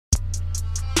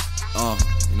You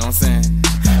know what I'm saying?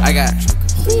 I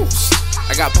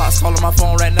got Pops calling my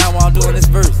phone right now while I'm doing this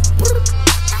verse.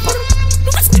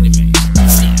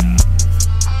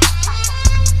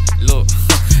 Look,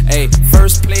 hey,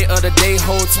 first play of the day,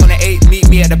 hole 28, meet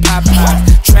me at the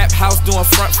Popeyes. Trap house doing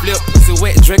front flip, pussy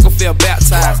wet, Draco feel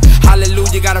baptized.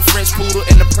 Hallelujah, got a French poodle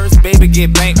in the purse, baby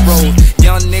get bankrolled.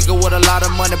 Young nigga with a lot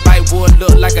of money, bite wood,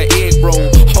 look like an egg roll.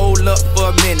 Hold up for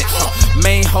a minute,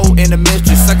 main hoe in the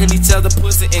mistress, sucking each other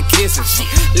pussy and kissing.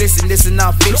 Listen, this is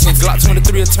not fiction. Glock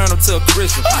 23 eternal to a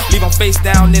Christian. Leave him face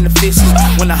down in the fishes.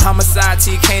 When the homicide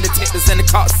team came, detectives and the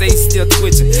cops say he's still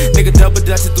twitching. Nigga double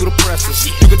dutching through the pressure.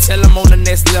 You can tell I'm on the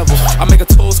next level. I make a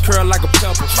toes curl like a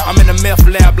pepper. I'm in the meth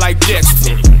lab like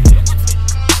Jacksonville.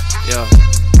 Yeah.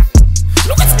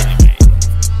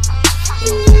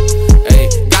 Hey,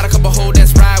 got a couple hoes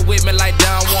that's ride with me like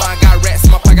Don Juan. Got rats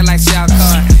in my pocket like Shao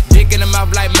Kahn. Dick in the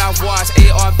mouth like mouthwash.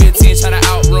 AR-15 try to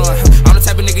outrun. I'm the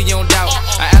type of nigga you don't doubt.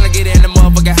 An alligator in the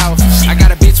motherfucking house. I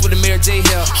got a bitch with a Mary J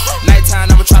hair. Nighttime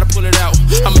I'ma try to pull it out.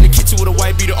 I'm in the kitchen with a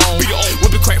white beater on.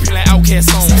 Whip it crack like Outcast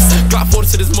songs. Glock 40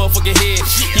 to this motherfucking head.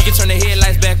 He can turn the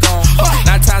headlights back on.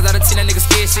 9 times out of 10 that nigga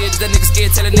scared shit. That nigga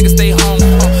scared, tell that nigga stay home.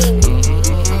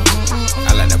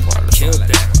 I like that part of the song. Kill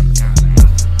that.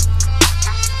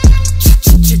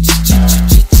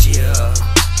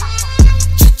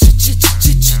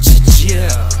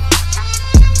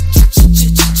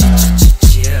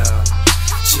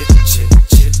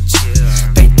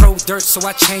 Dirt, so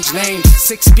I change names.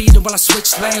 6 speed while I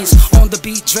switch lanes. On the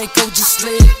beat, Draco just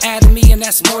slid. Added me, and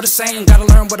that's more the same. Gotta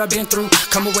learn what I've been through.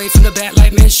 Come away from the bat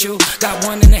like Minshew. Got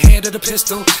one in the head of the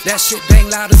pistol. That shit bang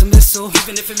loud as a missile.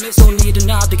 Even if it miss, don't need a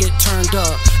knob to get turned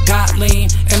up. Got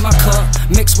lean in my cup.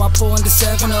 Mix while pouring the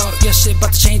 7 up. Yeah, shit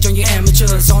about to change on your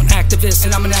amateurs. On activists,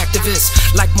 and I'm an activist.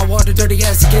 Like my water dirty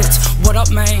as it gets. What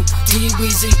up, man?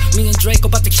 D-Weezy. Me and Draco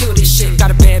about to kill this shit. Got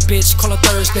a bad bitch, call her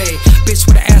Thursday. Bitch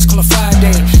with an ass, call her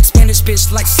Friday. Spanish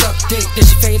bitch like suck dick, then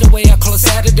she fade away, I call her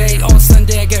Saturday. On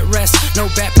Sunday I get rest, no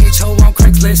back page hoe on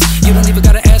Craigslist. You don't even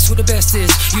gotta ask who the best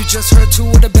is. You just heard 2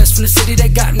 of the best from the city they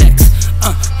got next.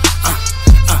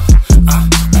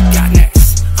 We got next.